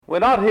We're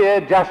not here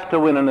just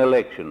to win an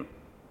election.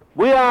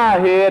 We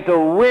are here to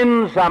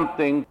win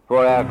something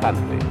for our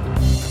country.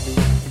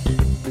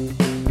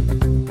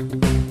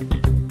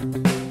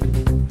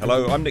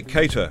 Hello, I'm Nick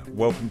Cater.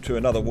 Welcome to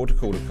another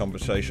Watercooler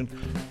conversation.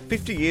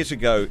 50 years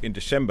ago in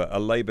December, a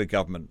Labour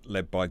government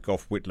led by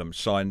Gough Whitlam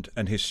signed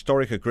an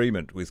historic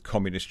agreement with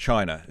Communist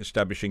China,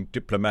 establishing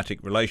diplomatic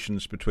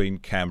relations between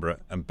Canberra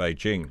and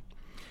Beijing.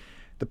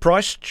 The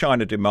price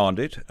China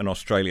demanded and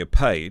Australia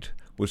paid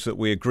was that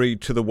we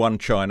agreed to the One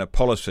China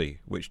policy,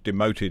 which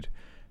demoted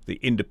the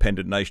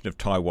independent nation of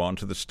Taiwan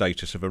to the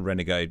status of a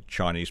renegade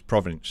Chinese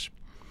province.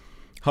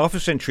 Half a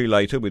century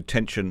later, with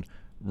tension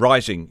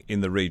rising in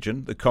the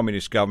region, the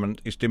Communist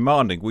government is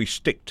demanding we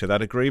stick to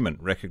that agreement,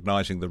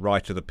 recognising the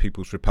right of the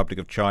People's Republic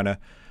of China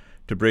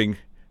to bring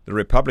the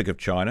Republic of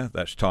China,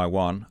 that's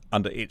Taiwan,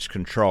 under its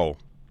control.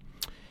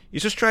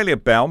 Is Australia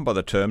bound by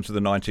the terms of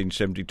the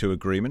 1972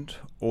 agreement,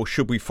 or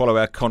should we follow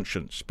our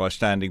conscience by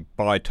standing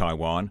by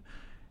Taiwan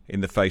in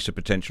the face of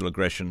potential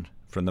aggression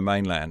from the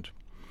mainland?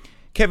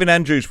 Kevin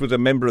Andrews was a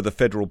member of the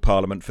Federal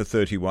Parliament for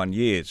 31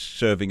 years,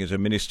 serving as a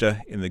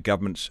minister in the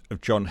governments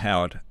of John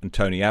Howard and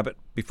Tony Abbott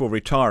before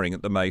retiring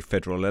at the May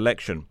federal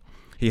election.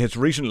 He has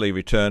recently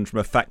returned from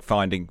a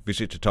fact-finding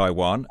visit to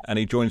Taiwan, and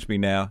he joins me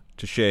now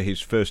to share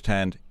his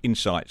first-hand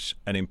insights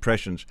and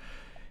impressions.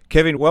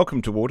 Kevin,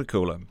 welcome to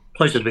Watercooler.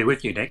 Pleasure to be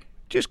with you, Nick.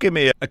 Just give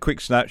me a quick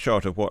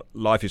snapshot of what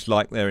life is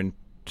like there in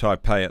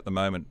Taipei at the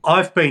moment.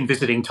 I've been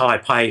visiting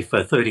Taipei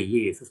for 30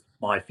 years. This is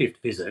my fifth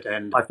visit,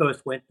 and I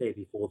first went there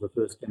before the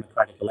first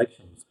democratic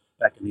elections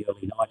back in the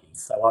early 90s.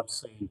 So I've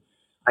seen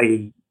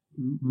a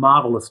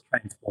marvellous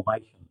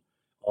transformation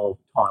of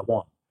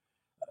Taiwan.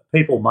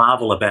 People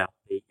marvel about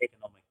the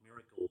economic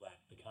miracle that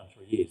the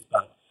country is,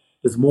 but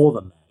there's more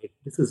than that.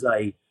 This is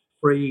a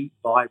free,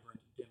 vibrant,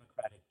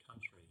 democratic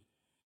country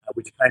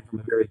which came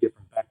from a very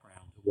different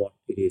background to what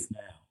it is now.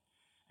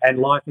 And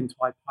life in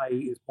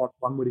Taipei is what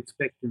one would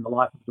expect in the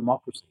life of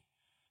democracy.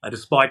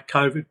 Despite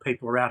COVID,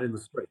 people are out in the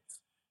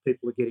streets.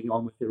 People are getting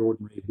on with their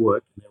ordinary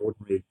work and their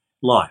ordinary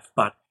life.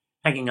 But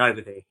hanging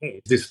over their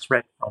heads, this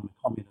threat from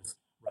the communist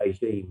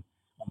regime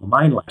on the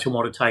mainland to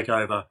want to take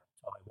over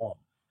Taiwan.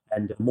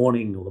 And the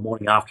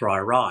morning after I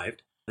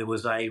arrived, there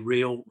was a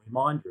real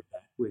reminder of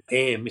that, with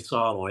air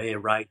missile or air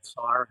raid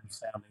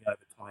sirens sounding over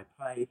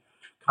Taipei,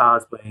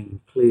 cars being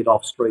cleared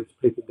off streets,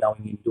 people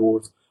going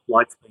indoors,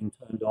 lights being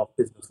turned off,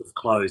 businesses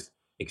closed,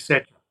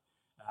 etc.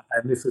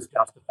 And this is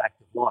just a fact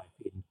of life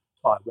in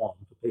Taiwan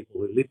for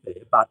people who live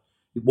there. But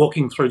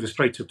walking through the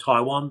streets of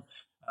Taiwan,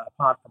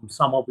 apart from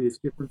some obvious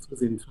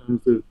differences in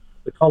terms of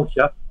the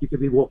culture, you could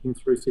be walking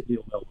through Sydney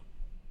or Melbourne.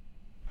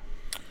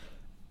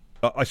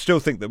 I still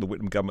think that the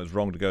Whitlam government was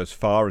wrong to go as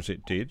far as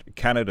it did.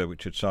 Canada,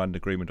 which had signed an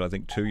agreement, I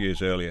think, 2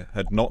 years earlier,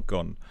 had not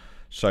gone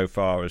so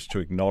far as to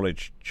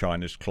acknowledge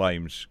China's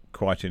claims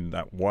quite in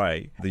that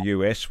way. The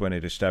US, when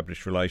it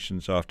established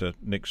relations after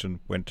Nixon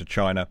went to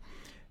China,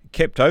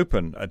 kept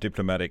open a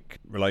diplomatic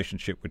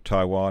relationship with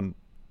Taiwan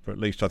for at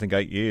least, I think,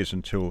 8 years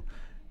until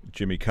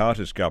Jimmy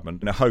Carter's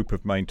government, in a hope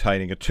of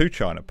maintaining a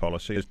two-China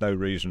policy. There's no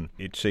reason,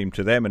 it seemed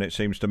to them, and it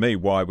seems to me,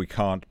 why we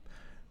can't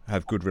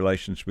have good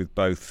relations with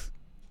both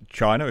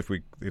China,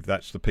 if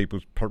that's the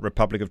People's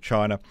Republic of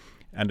China,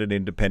 and an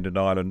independent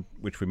island,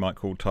 which we might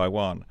call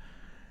Taiwan.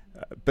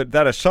 But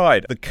that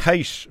aside, the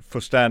case for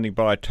standing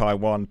by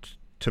Taiwan,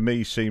 to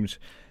me, seems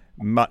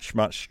much,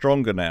 much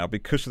stronger now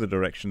because of the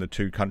direction the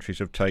two countries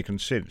have taken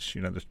since.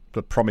 You know,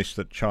 the promise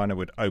that China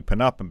would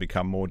open up and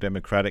become more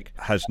democratic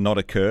has not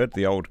occurred.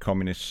 The old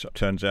communists,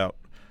 the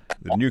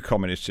new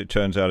communists, it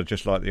turns out, are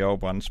just like the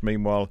old ones.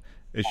 Meanwhile,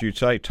 as you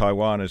say,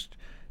 Taiwan has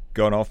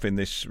gone off in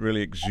this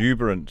really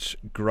exuberant,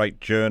 great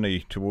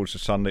journey towards the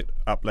sunlit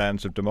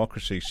uplands of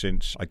democracy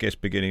since, I guess,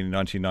 beginning in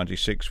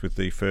 1996 with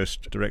the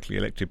first directly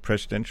elected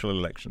presidential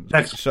elections.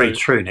 That's very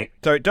true, Nick.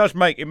 So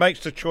it makes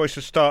the choice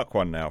a stark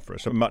one now for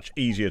us, much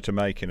easier to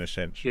make in a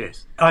sense.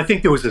 Yes. I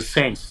think there was a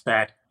sense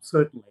that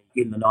certainly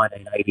in the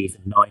 1980s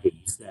and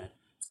 90s that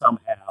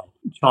somehow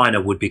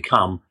China would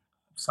become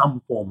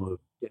some form of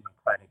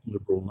democratic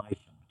liberal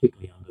nation,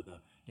 particularly under the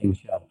Deng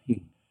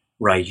Xiaoping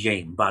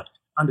regime. But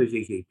under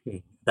Xi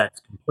Jinping,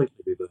 that's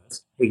completely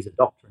reversed. He's a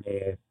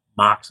doctrinaire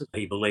Marxist.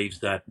 He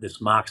believes that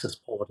this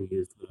Marxist polity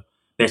is the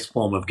best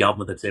form of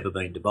government that's ever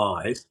been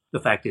devised.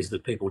 The fact is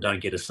that people don't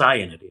get a say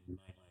in it in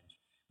mainland.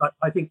 But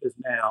I think there's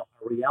now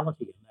a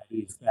reality, and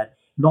that is that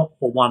not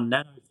for 1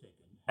 nanosecond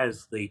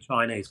has the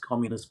Chinese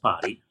Communist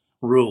Party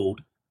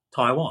ruled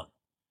Taiwan.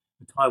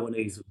 The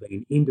Taiwanese have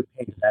been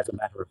independent as a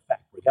matter of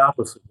fact,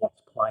 regardless of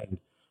what's claimed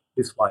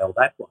this way or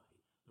that way.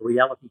 The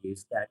reality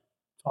is that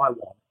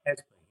Taiwan has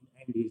been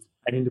and is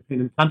an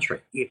independent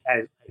country. It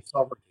has a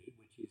sovereignty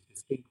which is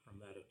distinct from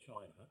that of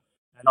China,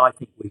 and I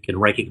think we can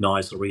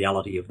recognise the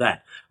reality of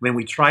that. I mean,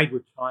 we trade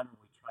with China and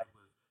we trade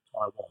with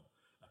Taiwan.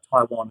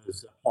 Taiwan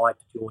has applied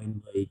to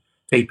join the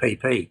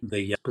TPP,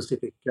 the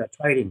Pacific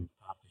Trading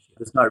Partnership.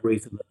 There's no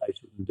reason that they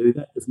shouldn't do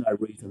that. There's no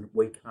reason that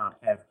we can't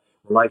have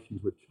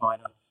relations with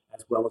China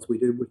as well as we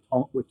do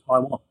with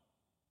Taiwan.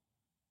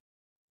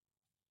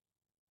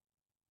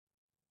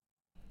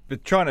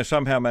 But China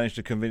somehow managed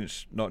to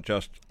convince not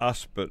just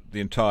us, but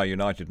the entire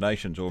United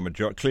Nations, or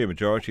clear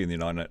majority in the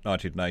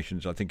United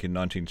Nations, I think in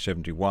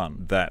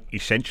 1971, that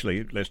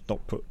essentially, let's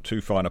not put too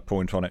fine a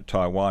point on it,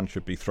 Taiwan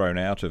should be thrown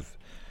out of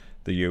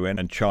the UN,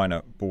 and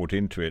China bought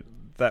into it.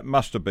 That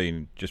must have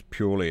been just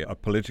purely a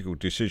political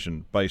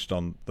decision based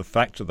on the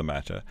facts of the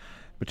matter,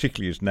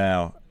 particularly as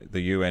now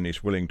the UN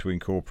is willing to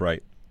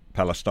incorporate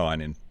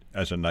Palestine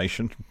as a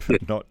nation,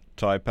 but not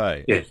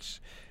Taipei.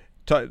 Yes.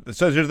 So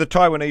do the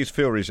Taiwanese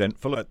feel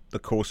resentful at the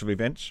course of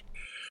events?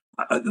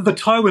 The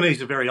Taiwanese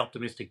are very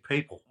optimistic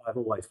people. I've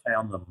always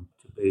found them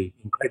to be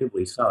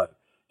incredibly so,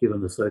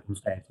 given the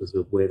circumstances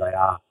of where they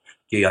are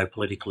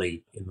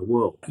geopolitically in the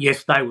world.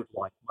 Yes, they would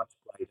like much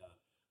greater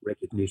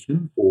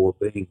recognition for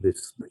being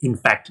this, in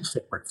fact,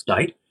 separate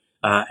state,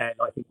 and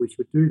I think we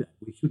should do that.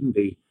 We shouldn't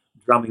be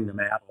drumming them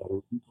out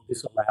or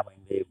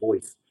disallowing their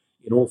voice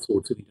in all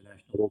sorts of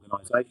international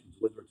organisations,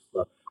 whether it's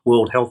the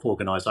World Health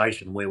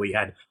Organization, where we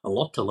had a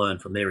lot to learn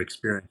from their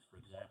experience, for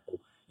example,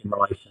 in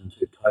relation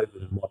to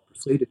COVID and what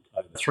preceded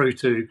COVID, through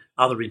to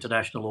other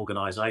international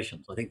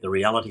organisations. I think the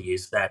reality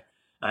is that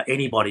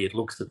anybody that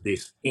looks at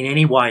this in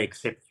any way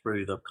except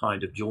through the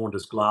kind of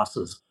jaundiced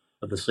glasses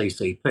of the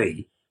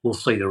CCP will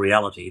see the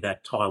reality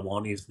that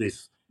Taiwan is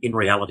this, in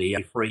reality,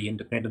 a free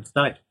independent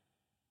state.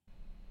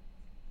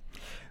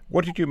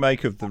 What did you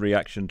make of the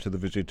reaction to the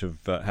visit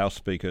of House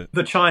Speaker?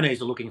 The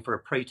Chinese are looking for a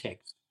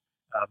pretext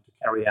to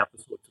carry out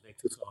the sorts of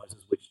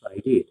exercises which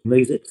they did. And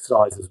these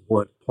exercises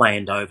weren't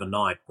planned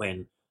overnight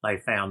when they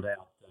found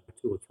out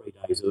 2 or 3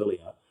 days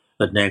earlier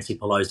that Nancy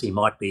Pelosi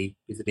might be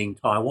visiting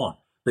Taiwan.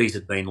 These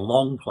had been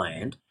long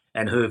planned,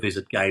 and her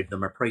visit gave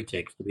them a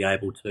pretext to be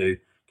able to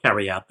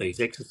carry out these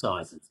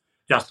exercises,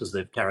 just as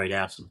they've carried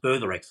out some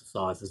further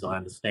exercises, I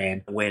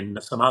understand, when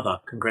some other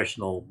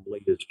congressional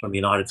leaders from the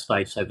United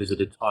States have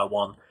visited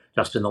Taiwan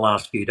just in the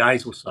last few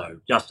days or so,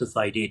 just as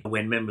they did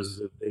when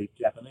members of the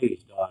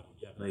Japanese Diet or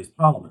Japanese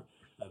Parliament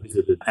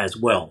visited as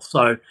well.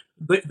 So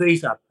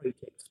these are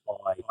pretexts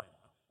by China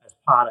as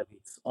part of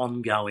its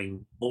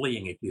ongoing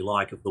bullying, if you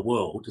like, of the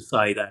world to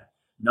say that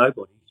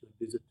nobody should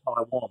visit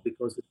Taiwan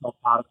because it's not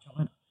part of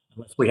China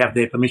unless we have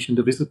their permission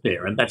to visit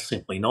there. And that's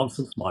simply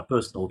nonsense. My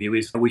personal view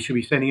is we should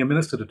be sending a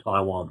minister to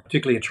Taiwan,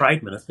 particularly a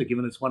trade minister,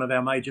 given it's one of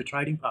our major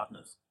trading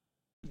partners.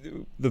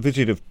 The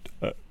visit of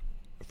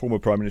former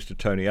Prime Minister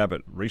Tony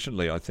Abbott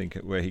recently, I think,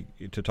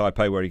 to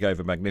Taipei, where he gave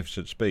a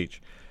magnificent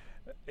speech.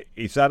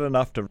 Is that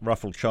enough to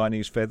ruffle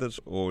Chinese feathers,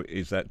 or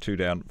is that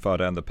far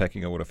down the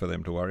pecking order for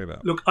them to worry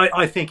about? Look,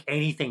 I think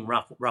anything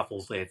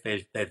ruffles their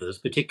feathers,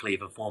 particularly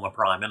if a former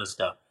Prime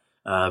Minister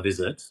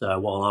visits.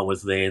 While I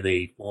was there,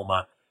 the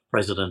former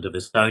President of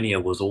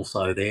Estonia was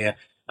also there.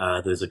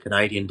 There's a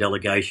Canadian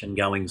delegation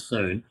going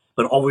soon.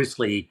 But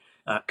obviously,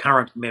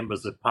 current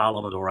members of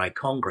Parliament or a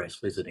Congress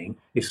visiting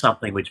is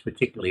something which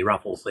particularly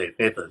ruffles their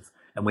feathers.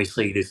 And we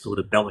see this sort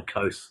of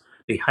bellicose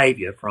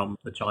behaviour from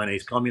the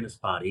Chinese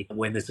Communist Party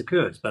when this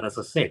occurs. But as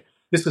I said,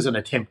 this is an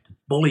attempt to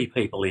bully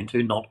people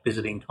into not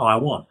visiting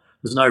Taiwan.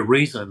 There's no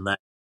reason that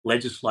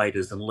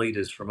legislators and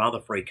leaders from other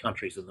free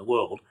countries in the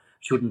world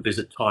shouldn't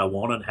visit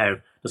Taiwan and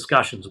have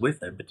discussions with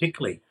them,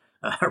 particularly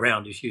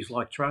around issues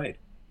like trade.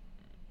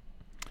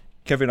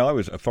 Kevin, I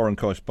was a foreign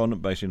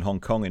correspondent based in Hong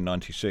Kong in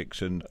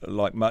 '96, and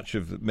like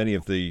many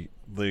of the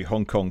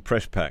Hong Kong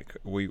press pack,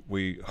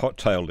 we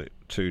hot-tailed it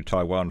to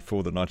Taiwan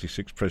for the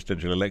 '96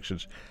 presidential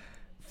elections,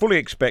 fully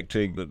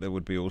expecting that there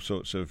would be all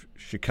sorts of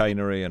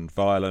chicanery and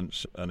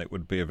violence, and it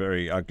would be a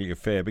very ugly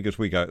affair, because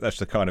that's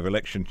the kind of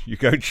election you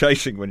go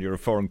chasing when you're a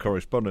foreign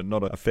correspondent,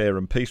 not a fair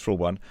and peaceful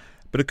one.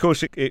 But of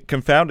course, it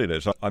confounded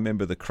us. I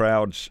remember the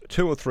crowds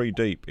 2 or 3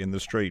 deep in the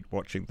street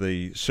watching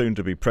the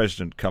soon-to-be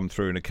president come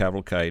through in a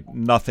cavalcade.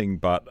 Nothing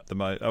but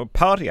a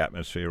party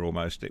atmosphere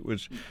almost. It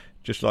was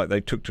just like they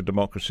took to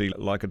democracy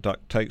like a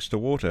duck takes to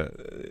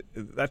water.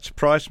 That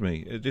surprised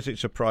me. Did it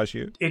surprise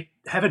you?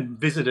 Having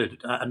visited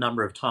a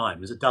number of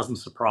times, it doesn't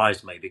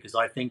surprise me, because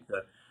I think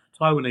that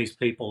Taiwanese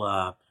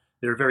people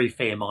they're very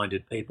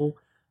fair-minded people.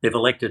 They've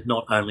elected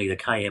not only the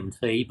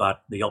KMT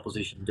but the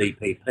opposition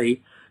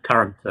DPP.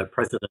 Current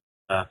President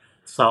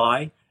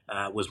Tsai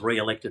was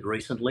re-elected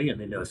recently and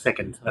in a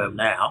second term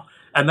now,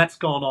 and that's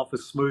gone off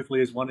as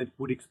smoothly as one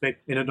would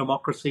expect in a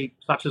democracy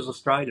such as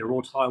Australia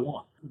or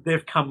Taiwan.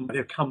 They've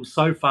come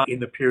so far in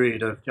the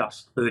period of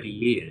just 30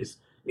 years.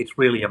 It's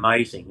really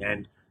amazing,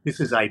 and this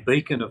is a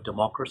beacon of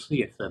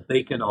democracy. It's a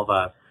beacon of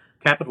a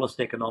capitalist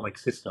economic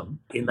system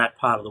in that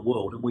part of the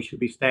world, and we should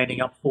be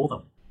standing up for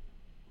them.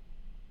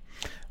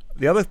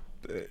 The other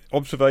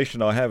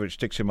observation I have, which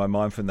sticks in my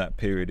mind from that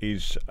period,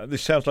 is,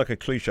 this sounds like a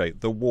cliche,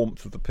 the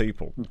warmth of the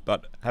people.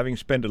 But having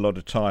spent a lot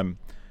of time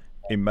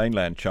in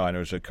mainland China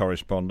as a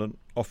correspondent,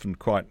 often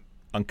quite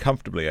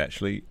uncomfortably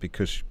actually,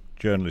 because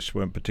journalists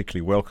weren't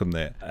particularly welcome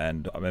there.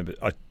 And I remember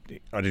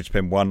I did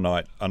spend one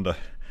night under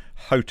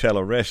hotel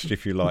arrest,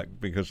 if you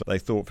like, because they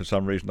thought for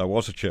some reason I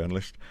was a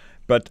journalist.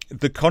 But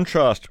the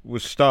contrast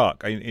was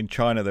stark. In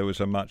China, there was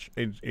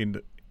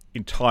in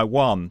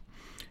Taiwan,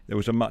 there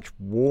was a much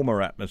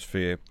warmer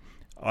atmosphere.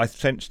 I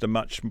sensed a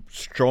much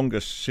stronger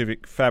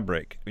civic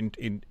fabric.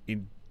 In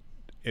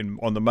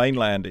on the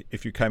mainland,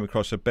 if you came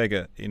across a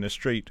beggar in a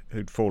street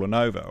who'd fallen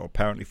over or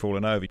apparently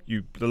fallen over,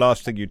 the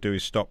last thing you'd do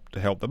is stop to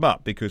help them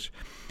up, because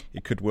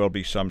it could well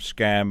be some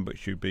scam,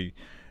 but you'd be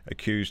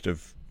accused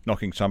of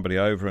knocking somebody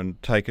over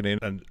and taken in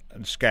and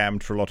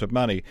scammed for a lot of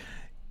money.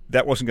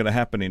 That wasn't going to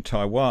happen in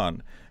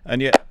Taiwan.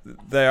 And yet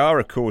they are,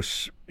 of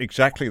course,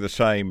 exactly the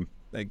same,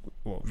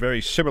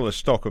 very similar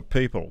stock of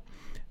people.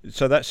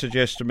 So that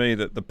suggests to me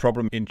that the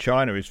problem in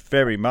China is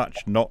very much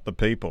not the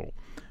people,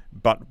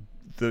 but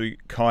the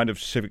kind of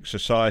civic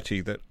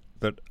society that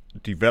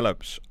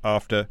develops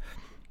after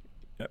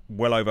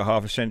well over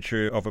half a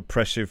century of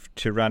oppressive,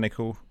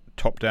 tyrannical,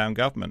 top-down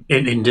government.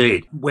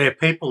 Indeed, where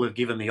people have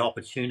given the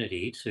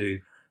opportunity to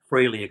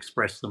freely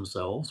express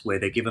themselves, where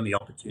they're given the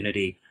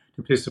opportunity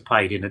to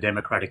participate in a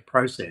democratic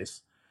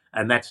process,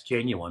 and that's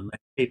genuine.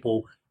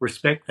 People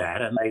respect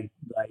that, and they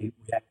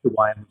react the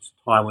way in which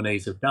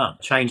Taiwanese have done.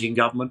 Changing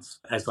governments,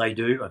 as they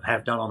do and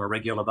have done on a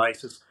regular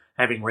basis,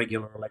 having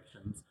regular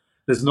elections.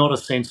 There's not a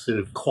sense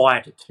of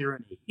quiet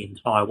tyranny in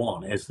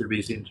Taiwan as there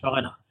is in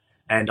China.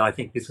 And I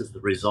think this is the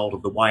result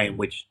of the way in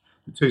which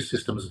the two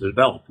systems have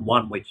developed.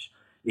 One which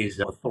is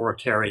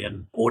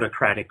authoritarian,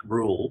 autocratic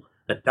rule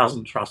that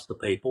doesn't trust the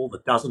people,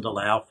 that doesn't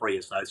allow free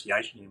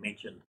association. You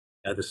mentioned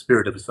the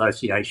spirit of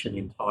association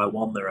in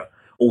Taiwan. There are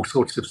all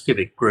sorts of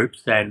civic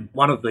groups, and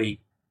one of the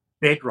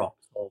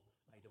bedrocks of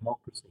a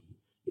democracy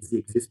is the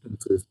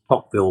existence, as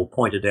Tocqueville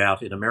pointed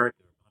out in America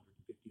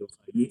 150 or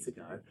so years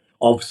ago,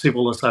 of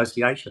civil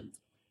associations.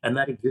 And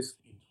that exists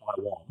in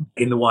Taiwan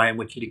in the way in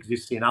which it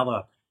exists in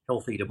other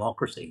healthy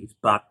democracies,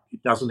 but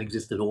it doesn't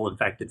exist at all. In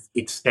fact,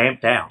 it's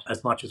stamped out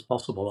as much as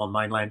possible on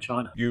mainland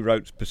China. You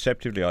wrote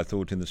perceptively, I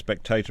thought, in The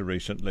Spectator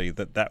recently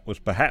that was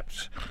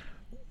perhaps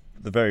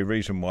the very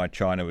reason why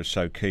China was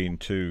so keen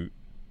to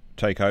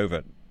take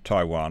over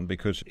Taiwan,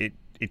 because it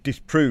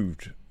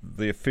disproved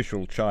the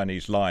official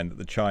Chinese line that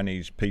the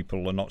Chinese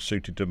people are not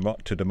suited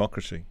to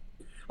democracy.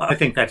 I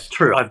think that's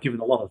true. I've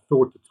given a lot of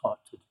thought to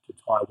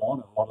Taiwan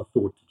and a lot of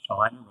thought to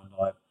China, and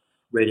I've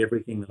read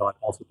everything that I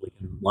possibly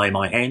can lay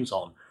my hands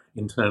on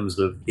in terms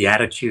of the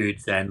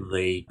attitudes and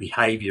the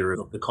behaviour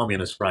of the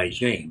communist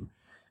regime.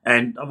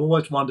 And I've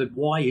always wondered,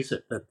 why is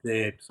it that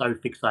they're so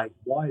fixated?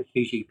 Why is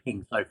Xi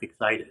Jinping so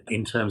fixated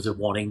in terms of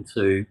wanting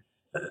to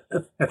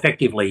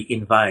effectively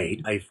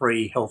invade a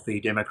free, healthy,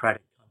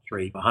 democratic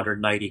country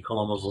 180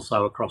 kilometres or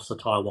so across the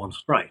Taiwan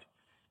Strait?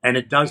 And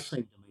it does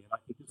seem to me, and I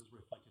think this is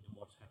reflected in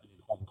what's happened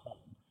in Hong Kong,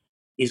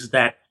 is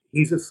that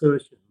his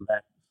assertion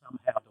that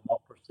somehow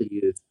democracy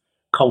is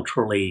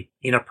culturally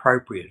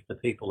inappropriate for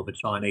people of a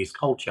Chinese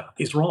culture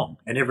is wrong.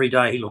 And every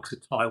day he looks at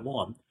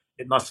Taiwan,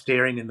 it must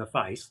stare him in the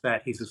face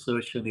that his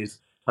assertion is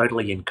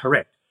totally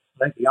incorrect.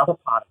 I think the other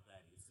part of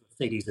that is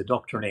that he's a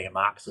doctrinaire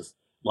Marxist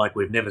like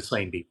we've never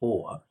seen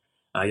before.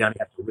 You only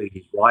have to read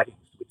his writings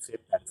to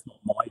accept that. It's not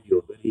my view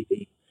of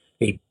it.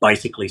 He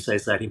basically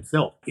says that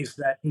himself, is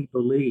that he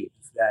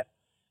believes that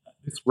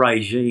this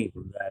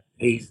regime that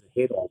he's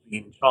the head of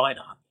in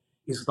China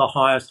is the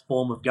highest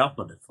form of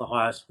government. It's the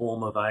highest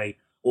form of a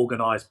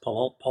organised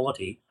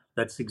polity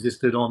that's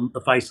existed on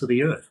the face of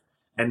the earth.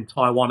 And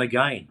Taiwan,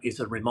 again, is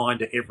a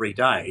reminder every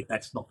day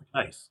that's not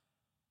the case.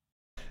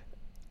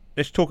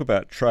 Let's talk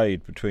about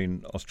trade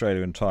between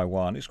Australia and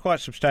Taiwan. It's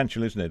quite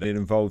substantial, isn't it? It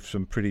involves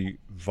some pretty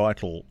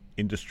vital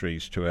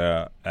industries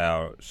to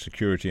our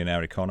security and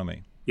our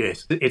economy.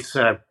 Yes, it's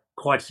a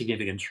quite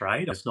significant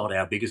trade. It's not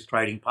our biggest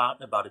trading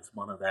partner, but it's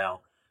one of our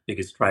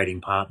biggest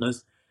trading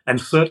partners. And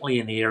certainly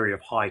in the area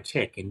of high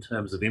tech in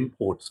terms of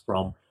imports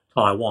from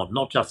Taiwan,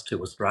 not just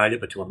to Australia,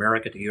 but to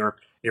America, to Europe,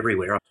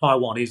 everywhere.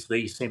 Taiwan is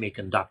the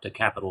semiconductor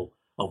capital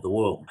of the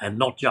world, and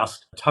not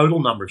just the total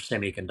number of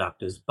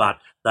semiconductors, but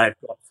they've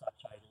got such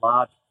a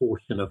large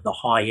portion of the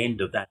high end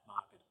of that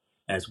market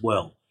as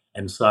well.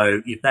 And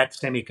so if that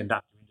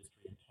semiconductor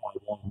industry in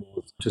Taiwan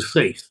was to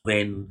cease,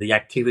 then the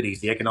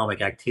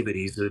economic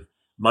activities of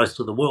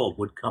most of the world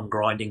would come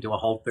grinding to a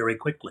halt very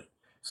quickly.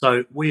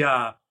 So we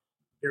are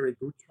very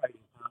good trading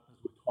partners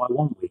with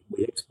Taiwan.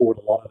 We export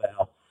a lot of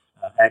our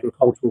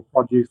agricultural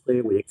produce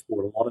there. We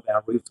export a lot of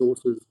our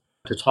resources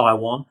to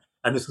Taiwan.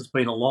 And this has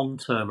been a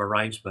long-term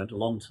arrangement, a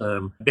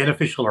long-term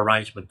beneficial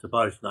arrangement to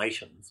both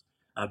nations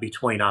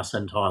between us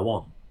and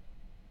Taiwan.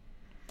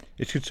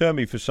 It's concerned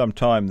me for some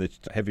time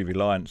that heavy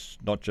reliance,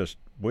 not just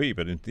we,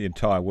 but the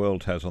entire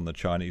world has on the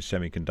Chinese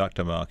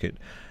semiconductor market.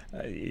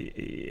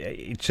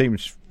 It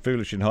seems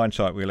foolish in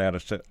hindsight we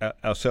allowed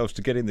ourselves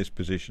to get in this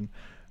position.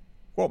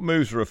 What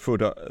moves are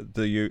afoot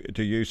do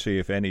you see,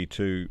 if any,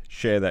 to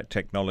share that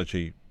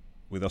technology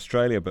with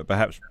Australia, but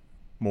perhaps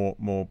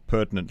more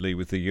pertinently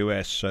with the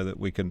US, so that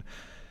we can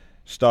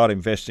start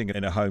investing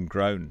in a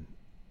homegrown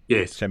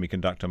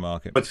semiconductor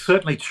market? It's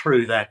certainly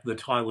true that the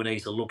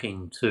Taiwanese are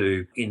looking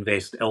to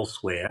invest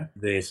elsewhere.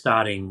 They're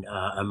starting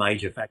a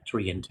major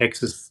factory in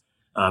Texas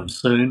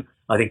soon.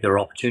 I think there are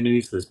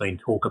opportunities. There's been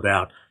talk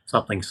about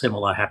something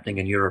similar happening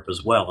in Europe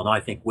as well. And I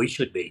think we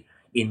should be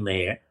in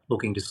there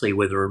looking to see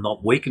whether or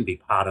not we can be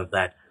part of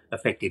that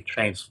effective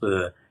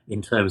transfer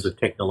in terms of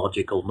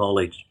technological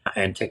knowledge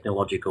and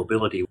technological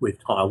ability with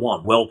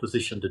Taiwan, well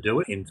positioned to do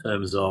it in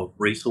terms of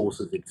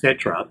resources,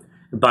 etc.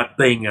 But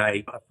being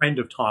a friend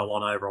of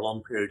Taiwan over a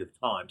long period of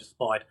time,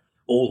 despite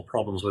all the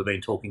problems we've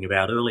been talking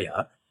about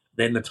earlier,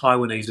 then the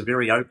Taiwanese are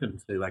very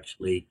open to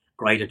actually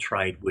greater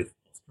trade with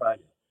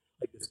Australia.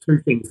 I think there's two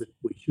things that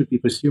we should be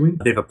pursuing.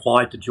 They've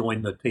applied to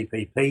join the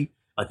TPP.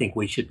 I think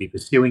we should be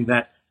pursuing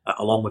that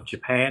along with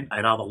Japan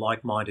and other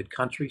like-minded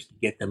countries to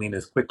get them in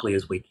as quickly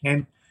as we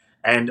can.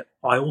 And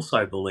I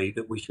also believe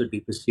that we should be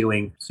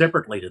pursuing,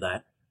 separately to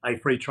that, a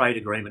free trade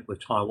agreement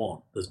with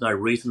Taiwan. There's no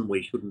reason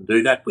we shouldn't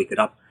do that. We could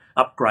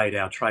upgrade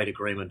our trade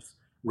agreements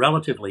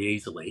relatively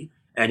easily.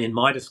 And in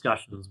my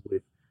discussions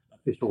with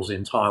officials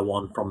in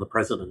Taiwan from the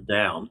president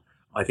down,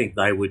 I think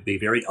they would be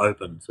very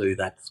open to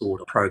that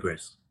sort of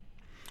progress.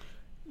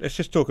 Let's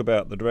just talk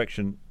about the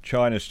direction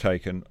China's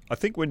taken. I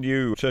think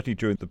certainly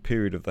during the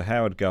period of the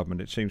Howard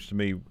government, it seems to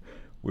me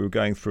we were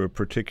going through a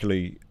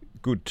particularly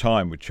good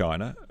time with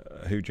China.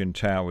 Hu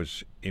Jintao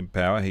was in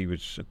power. He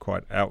was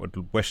quite outward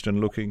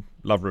Western looking,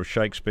 lover of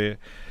Shakespeare.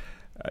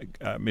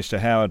 Mr.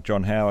 Howard,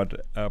 John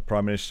Howard, our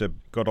Prime Minister,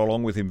 got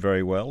along with him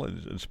very well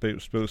and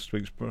speaks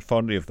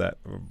fondly of that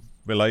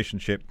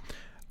relationship.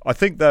 I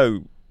think,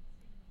 though,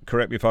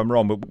 correct me if I'm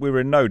wrong, but we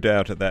were in no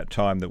doubt at that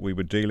time that we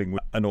were dealing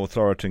with an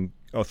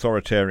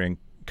authoritarian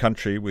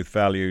country with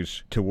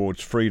values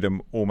towards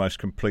freedom almost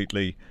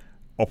completely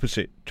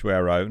opposite to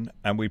our own,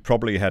 and we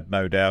probably had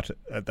no doubt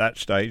at that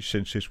stage,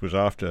 since this was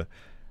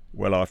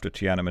well after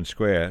Tiananmen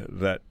Square,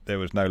 that there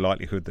was no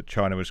likelihood that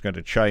China was going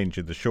to change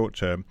in the short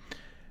term.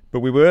 But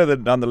we were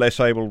nonetheless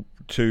able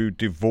to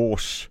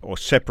divorce or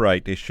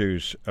separate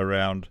issues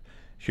around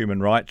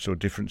human rights or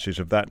differences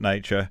of that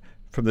nature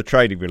from the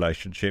trading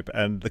relationship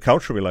and the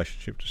cultural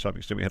relationship to some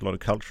extent. We had a lot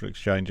of cultural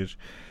exchanges.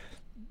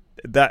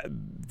 Is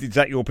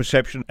that your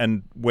perception,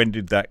 and when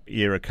did that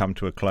era come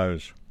to a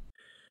close?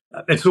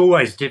 It's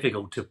always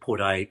difficult to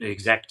put an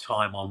exact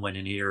time on when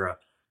an era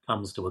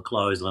comes to a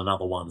close and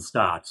another one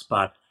starts,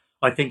 but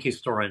I think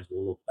historians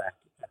will look back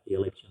at the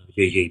election of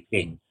Xi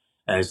Jinping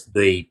as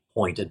the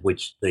point at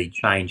which the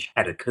change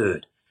had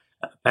occurred.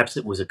 Perhaps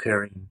it was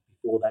occurring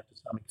before that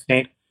to some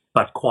extent,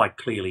 but quite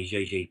clearly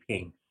Xi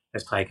Jinping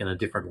has taken a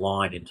different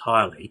line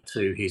entirely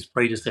to his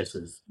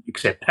predecessors,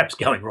 except perhaps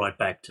going right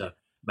back to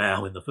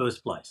Mao in the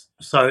first place.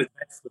 So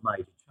that's the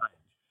major change.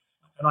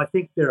 And I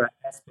think there are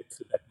aspects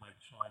of that make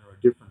China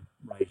a different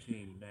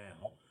regime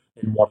now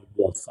than what it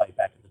was, say,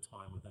 back at the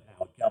time of the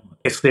Howard government.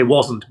 Yes, there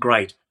wasn't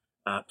great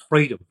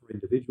freedom for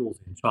individuals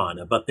in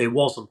China, but there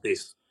wasn't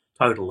this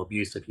total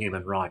abuse of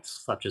human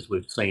rights such as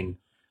we've seen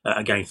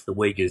against the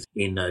Uyghurs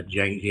in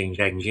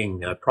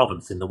Jiangxing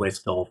province in the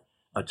west of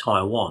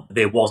Taiwan.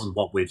 There wasn't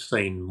what we've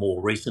seen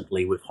more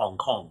recently with Hong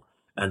Kong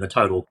and the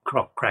total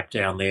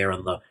crackdown there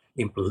and the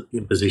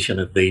imposition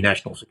of the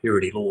national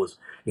security laws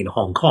in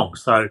Hong Kong.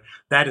 So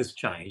that has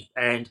changed,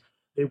 and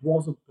there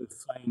wasn't the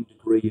same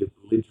degree of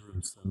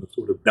belligerence and the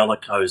sort of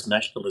bellicose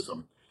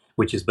nationalism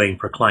which is being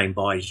proclaimed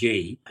by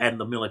Xi, and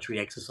the military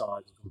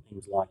exercises and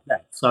things like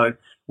that. So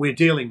we're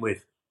dealing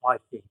with, I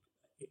think,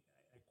 a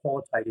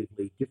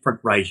qualitatively different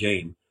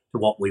regime to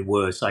what we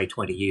were, say,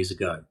 20 years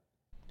ago.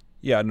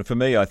 Yeah, and for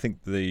me, I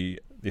think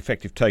the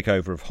effective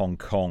takeover of Hong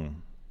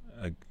Kong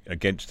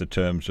against the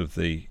terms of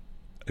the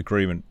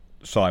agreement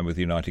signed with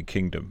the United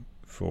Kingdom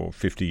for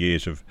 50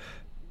 years of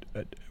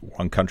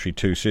one country,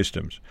 two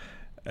systems,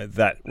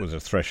 that was a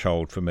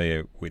threshold for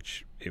me,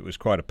 which it was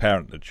quite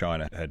apparent that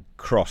China had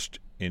crossed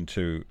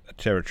into a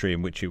territory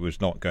in which it was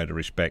not going to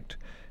respect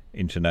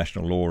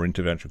international law or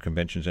international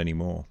conventions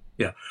anymore.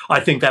 Yeah,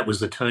 I think that was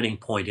the turning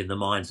point in the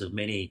minds of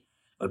many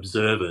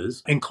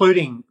observers,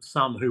 including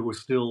some who were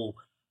still,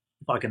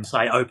 if I can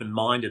say,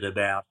 open-minded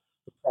about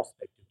the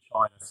prospect of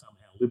China somehow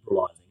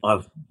liberalising.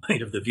 I've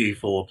been of the view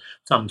for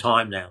some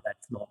time now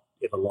that's not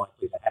ever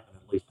likely to happen,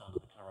 at least under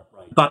the current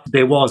regime. But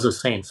there was a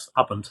sense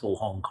up until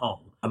Hong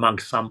Kong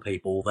amongst some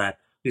people that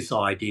this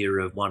idea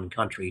of one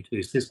country,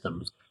 two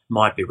systems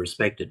might be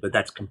respected, but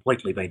that's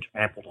completely been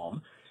trampled on.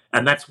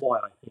 And that's why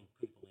I think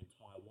people in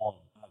Taiwan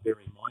are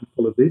very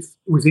mindful of this.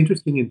 It was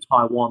interesting in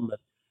Taiwan that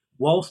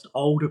whilst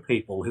older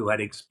people who had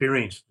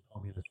experienced the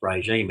communist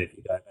regime, if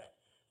you go back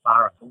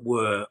far,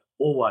 were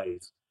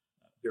always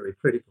very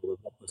critical of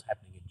what was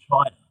happening in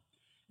China,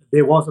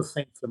 there was a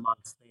sense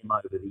amongst them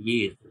over the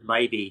years that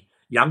maybe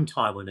young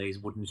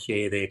Taiwanese wouldn't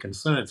share their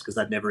concerns because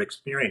they'd never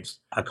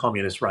experienced a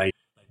communist regime.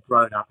 They'd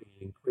grown up in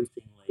an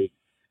increasingly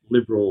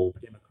liberal,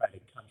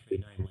 democratic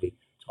country, namely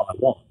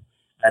Taiwan,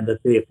 and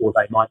that therefore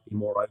they might be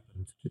more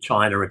open to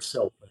China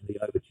itself and the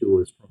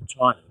overtures from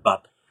China.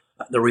 But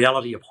the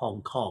reality of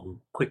Hong Kong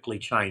quickly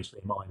changed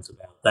their minds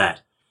about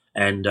that.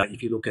 And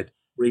if you look at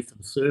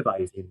recent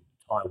surveys in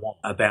Taiwan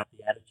about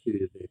the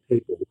attitude of their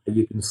people,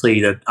 you can see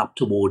that up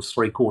towards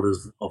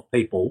 3/4 of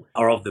people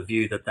are of the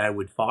view that they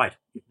would fight,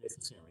 if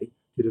necessary,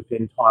 to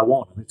defend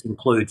Taiwan. And this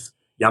includes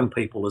young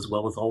people as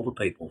well as older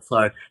people.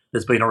 So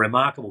there's been a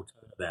remarkable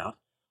turnabout.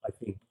 I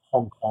think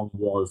Hong Kong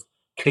was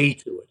key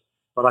to it,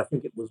 but I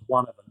think it was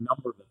one of a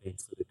number of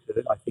events that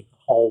occurred. I think the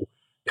whole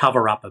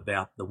cover-up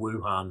about the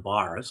Wuhan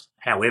virus,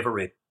 however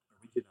it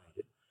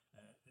originated,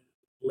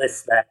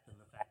 less that than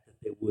the fact that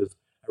there was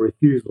a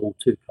refusal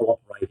to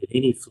cooperate in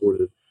any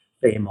sort of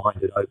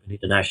fair-minded, open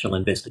international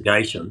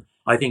investigation,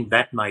 I think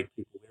that made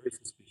people very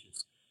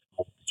suspicious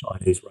of the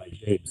Chinese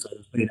regime. So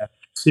there's been a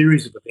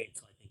series of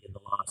events, I think, in the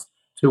last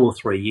 2 or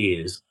 3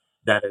 years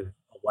that have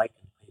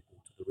awakened people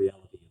to the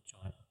reality of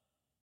China.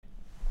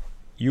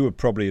 You were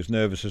probably as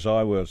nervous as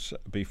I was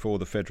before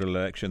the federal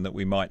election that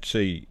we might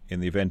see,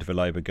 in the event of a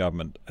Labor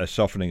government, a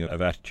softening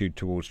of attitude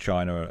towards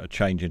China, a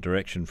change in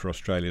direction for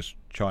Australia's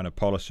China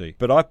policy.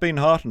 But I've been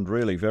heartened,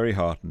 really very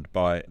heartened,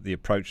 by the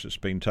approach that's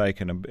been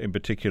taken, and in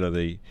particular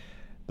the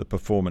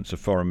performance of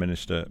Foreign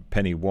Minister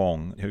Penny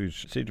Wong, who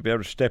seemed to be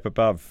able to step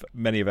above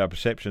many of our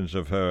perceptions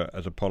of her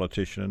as a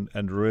politician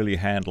and really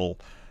handle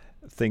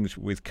things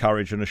with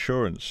courage and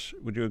assurance.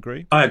 Would you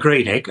agree? I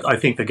agree, Nick. I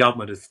think the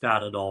government has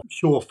started off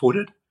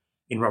sure-footed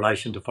in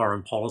relation to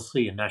foreign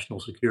policy and national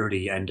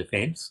security and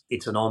defence.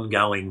 It's an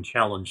ongoing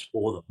challenge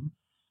for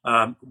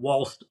them.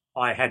 Whilst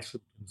I had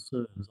some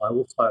concerns, I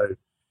also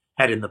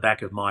had in the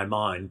back of my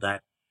mind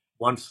that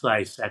once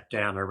they sat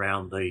down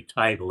around the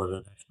table at a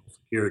National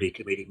Security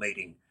Committee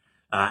meeting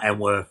and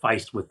were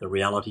faced with the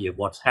reality of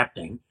what's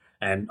happening,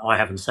 and I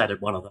haven't sat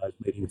at one of those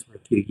meetings for a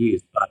few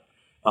years, but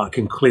I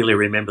can clearly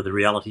remember the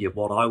reality of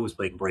what I was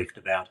being briefed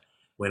about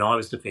when I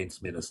was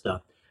Defence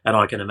Minister, and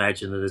I can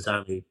imagine that there's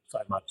only so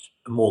much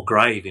more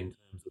grave in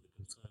terms of the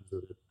concerns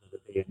that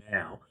are there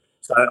now.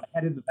 So I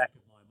had in the back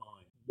of my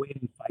mind,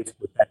 when faced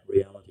with that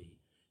reality,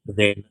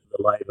 then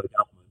the Labor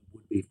government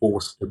would be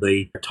forced to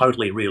be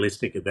totally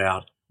realistic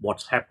about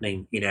what's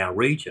happening in our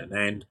region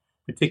and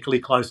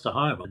particularly close to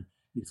home. And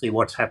you see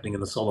what's happening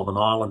in the Solomon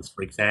Islands,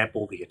 for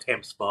example, the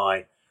attempts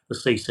by the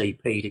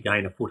CCP to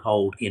gain a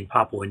foothold in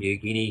Papua New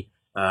Guinea,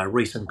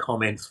 recent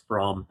comments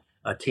from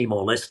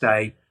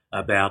Timor-Leste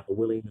about the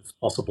willingness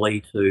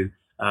possibly to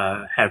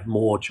have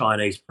more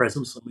Chinese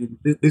presence. I mean,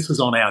 this is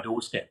on our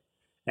doorstep,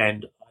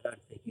 and I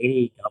don't think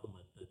any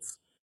government that's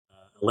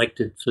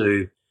elected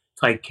to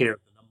take care of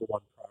the number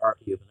one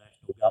priority of a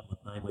national government,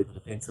 namely the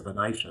defence of a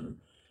nation,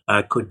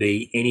 could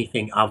be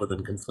anything other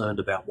than concerned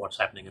about what's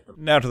happening at the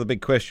moment. Now to the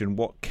big question,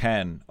 what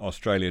can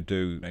Australia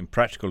do in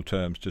practical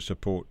terms to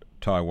support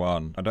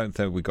Taiwan? I don't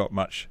think we've got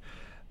much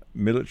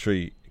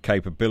military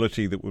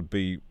capability that would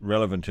be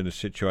relevant in a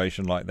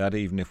situation like that,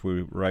 even if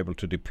we were able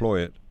to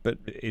deploy it. But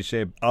is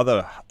there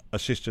other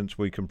assistance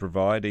we can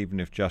provide, even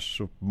if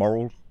just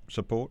moral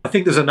support? I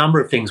think there's a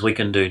number of things we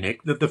can do,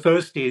 Nick. The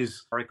first is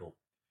historical.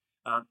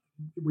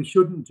 We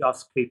shouldn't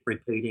just keep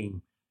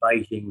repeating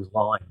Beijing's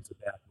lines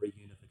about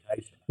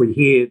reunification. We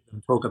hear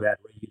them talk about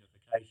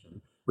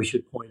reunification. We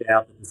should point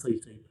out that the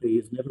CCP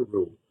has never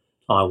ruled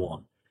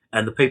Taiwan,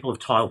 and the people of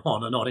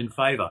Taiwan are not in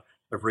favour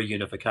of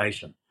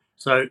reunification.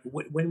 So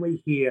when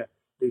we hear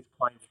these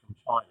claims from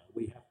China,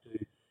 we have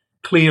to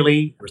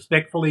clearly,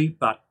 respectfully,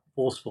 but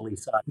forcefully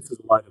say this is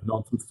a load of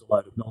nonsense,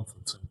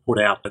 and put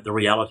out the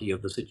reality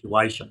of the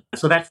situation.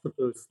 So that's the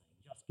first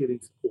thing, just giving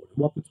support. And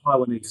what the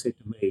Taiwanese said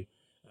to me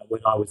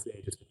when I was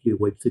there just a few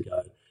weeks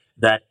ago,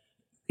 that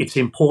it's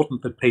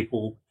important that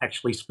people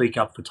actually speak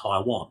up for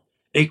Taiwan.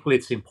 Equally,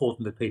 it's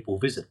important that people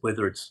visit,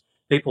 whether it's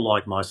people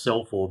like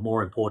myself or,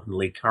 more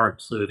importantly,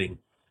 current serving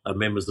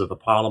members of a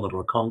parliament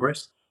or a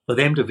Congress. For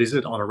them to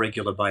visit on a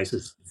regular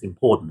basis is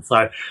important.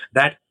 So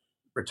that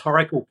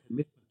rhetorical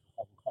commitment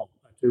to Hong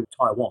Kong, to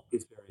Taiwan,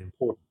 is very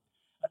important.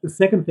 The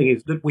second thing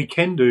is that we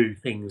can do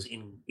things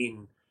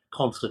in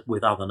concert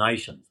with other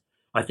nations.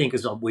 I think,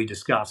 as we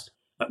discussed,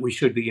 that we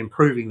should be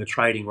improving the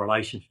trading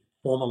relationship,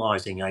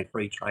 formalising a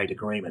free trade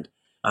agreement,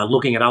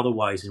 looking at other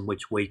ways in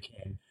which we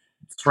can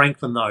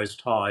strengthen those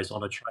ties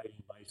on a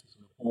trading basis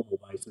and a formal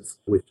basis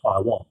with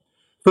Taiwan.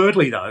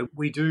 Thirdly, though,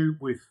 we do,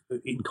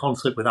 in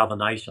concert with other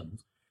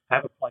nations,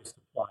 have a place to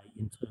play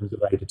in terms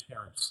of a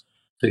deterrence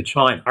to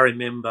China. I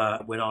remember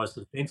when I was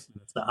the Defence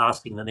Minister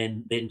asking the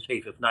then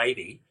Chief of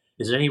Navy,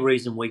 is there any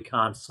reason we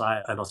can't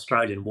sail an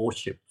Australian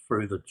warship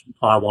through the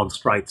Taiwan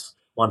Straits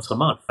once a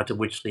month? To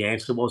which the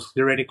answer was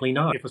theoretically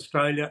no. If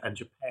Australia and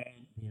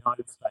Japan, the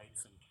United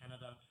States and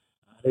Canada,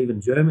 and even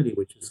Germany,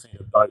 which has sent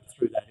a boat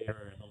through that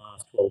area in the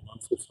last 12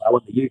 months or so,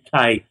 and the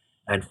UK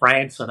and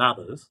France and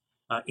others,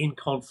 in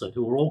concert,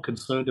 who are all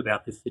concerned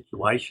about this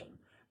situation,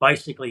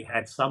 basically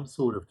had some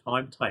sort of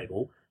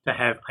timetable to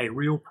have a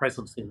real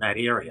presence in that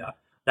area,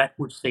 that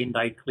would send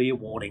a clear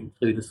warning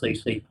to the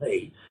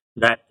CCP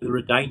that there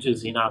are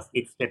dangers in us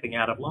stepping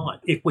out of line.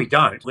 If we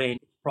don't, then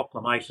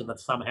proclamation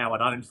that somehow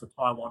it owns the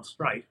Taiwan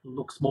Strait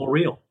looks more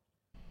real.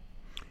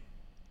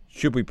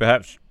 Should we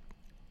perhaps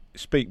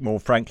speak more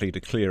frankly to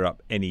clear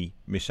up any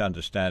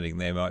misunderstanding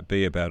there might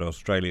be about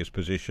Australia's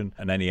position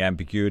and any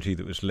ambiguity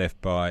that was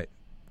left by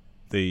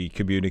the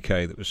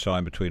communique that was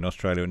signed between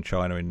Australia and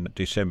China in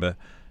December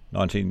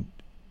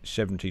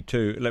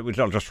 1972.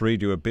 I'll just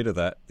read you a bit of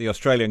that. The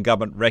Australian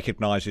government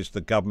recognises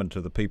the government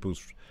of the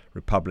People's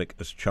Republic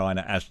of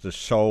China as the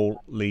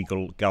sole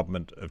legal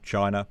government of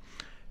China,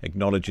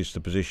 acknowledges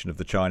the position of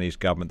the Chinese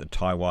government that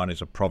Taiwan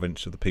is a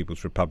province of the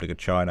People's Republic of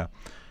China,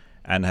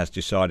 and has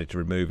decided to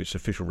remove its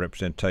official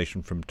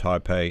representation from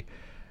Taipei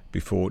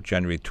before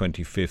January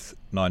 25th,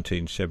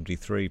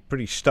 1973.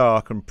 Pretty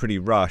stark and pretty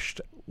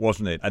rushed,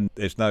 wasn't it? And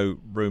there's no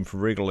room for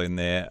wriggle in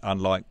there,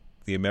 unlike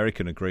the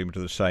American agreement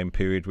of the same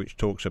period, which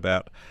talks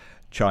about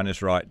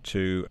China's right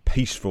to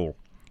peaceful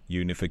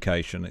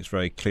unification. It's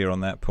very clear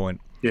on that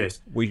point.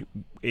 Yes. Would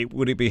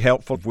it be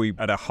helpful if we,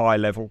 at a high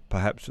level,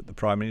 perhaps at the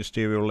Prime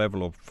Ministerial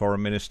level or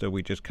Foreign Minister,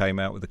 we just came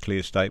out with a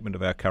clear statement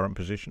of our current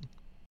position?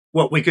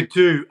 Well, we could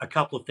do a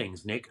couple of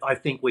things, Nick. I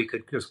think we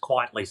could just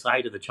quietly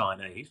say to the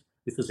Chinese,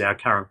 this is our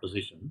current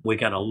position. We're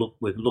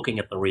looking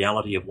at the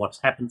reality of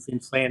what's happened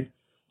since then.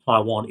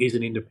 Taiwan is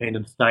an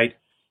independent state.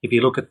 If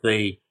you look at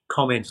the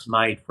comments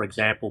made, for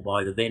example,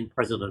 by the then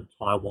president of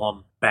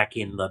Taiwan back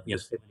in the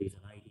 70s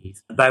and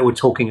 80s, they were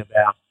talking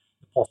about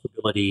the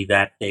possibility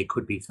that there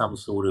could be some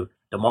sort of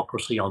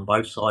democracy on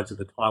both sides of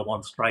the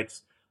Taiwan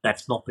Straits.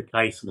 That's not the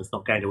case, and it's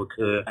not going to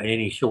occur in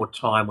any short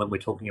time when we're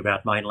talking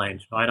about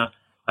mainland China.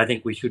 I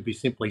think we should be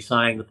simply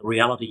saying that the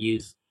reality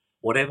is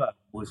whatever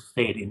was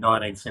said in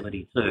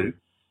 1972,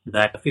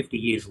 that 50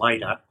 years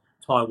later,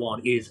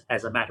 Taiwan is,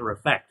 as a matter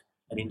of fact,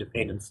 an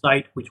independent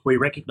state, which we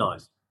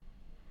recognise.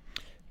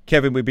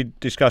 Kevin, we've been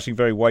discussing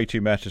very weighty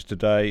matters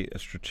today,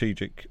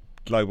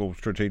 global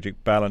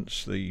strategic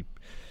balance, the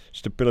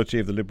stability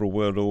of the liberal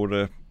world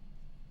order,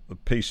 the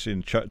peace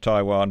in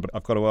Taiwan. But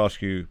I've got to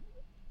ask you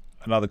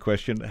another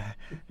question.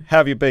 How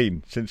have you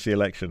been since the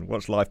election?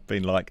 What's life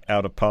been like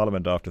out of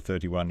Parliament after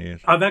 31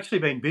 years? I've actually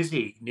been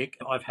busy, Nick.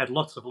 I've had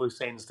lots of loose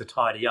ends to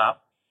tidy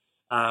up.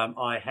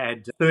 I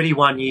had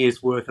 31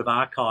 years worth of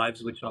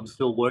archives, which I'm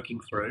still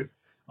working through.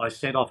 I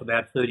sent off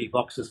about 30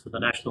 boxes to the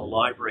National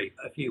Library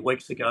a few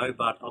weeks ago,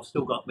 but I've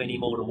still got many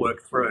more to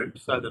work through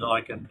so that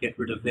I can get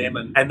rid of them.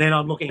 And then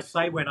I'm looking,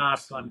 say when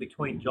asked, I'm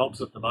between jobs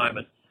at the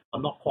moment.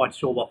 I'm not quite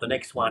sure what the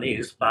next one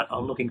is, but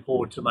I'm looking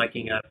forward to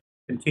making a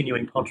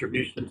continuing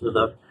contribution to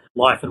the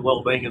life and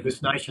well-being of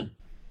this nation.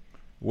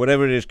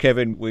 Whatever it is,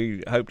 Kevin,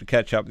 we hope to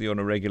catch up with you on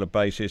a regular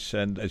basis.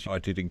 And as I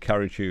did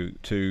encourage you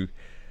to,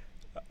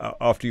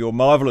 after your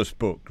marvellous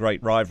book,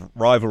 Great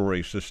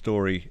Rivalries, the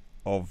story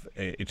of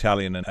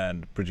Italian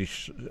and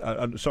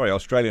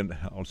Australian.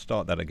 I'll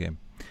start that again.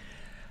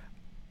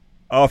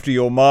 After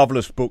your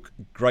marvellous book,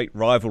 Great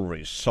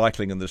Rivalries,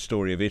 Cycling and the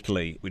Story of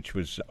Italy, which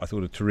was, I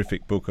thought, a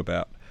terrific book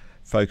about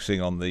focusing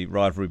on the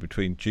rivalry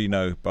between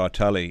Gino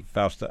Bartali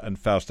and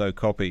Fausto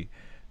Coppi,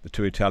 the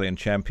two Italian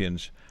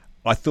champions.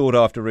 I thought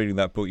after reading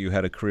that book you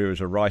had a career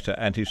as a writer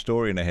and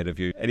historian ahead of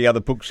you. Any other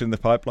books in the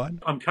pipeline?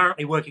 I'm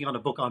currently working on a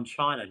book on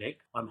China, Nick.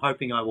 I'm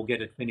hoping I will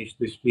get it finished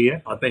this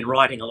year. I've been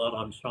writing a lot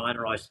on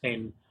China. I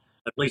spend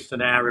at least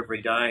an hour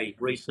every day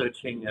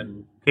researching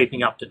and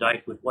keeping up to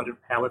date with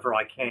however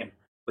I can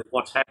with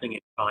what's happening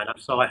in China.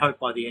 So I hope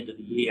by the end of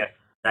the year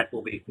that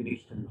will be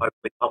finished and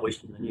hopefully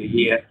published in the new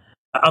year.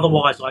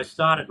 Otherwise, I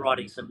started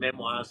writing some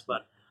memoirs,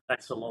 but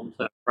that's a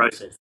long-term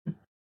process.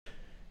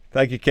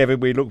 Thank you, Kevin.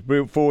 We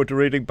look forward to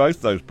reading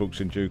both those books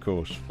in due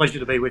course. Pleasure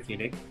to be with you,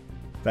 Nick.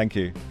 Thank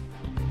you.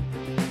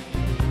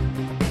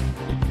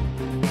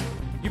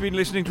 You've been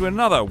listening to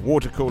another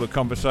Water Cooler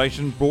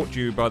Conversation brought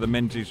to you by the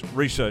Menzies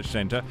Research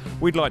Centre.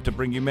 We'd like to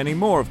bring you many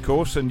more, of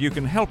course, and you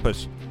can help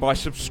us by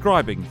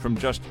subscribing from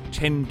just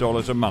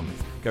 $10 a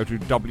month. Go to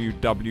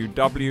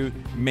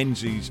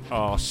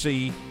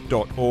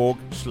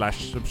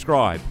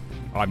www.menziesrc.org/subscribe.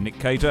 I'm Nick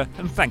Cater,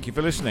 and thank you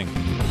for listening.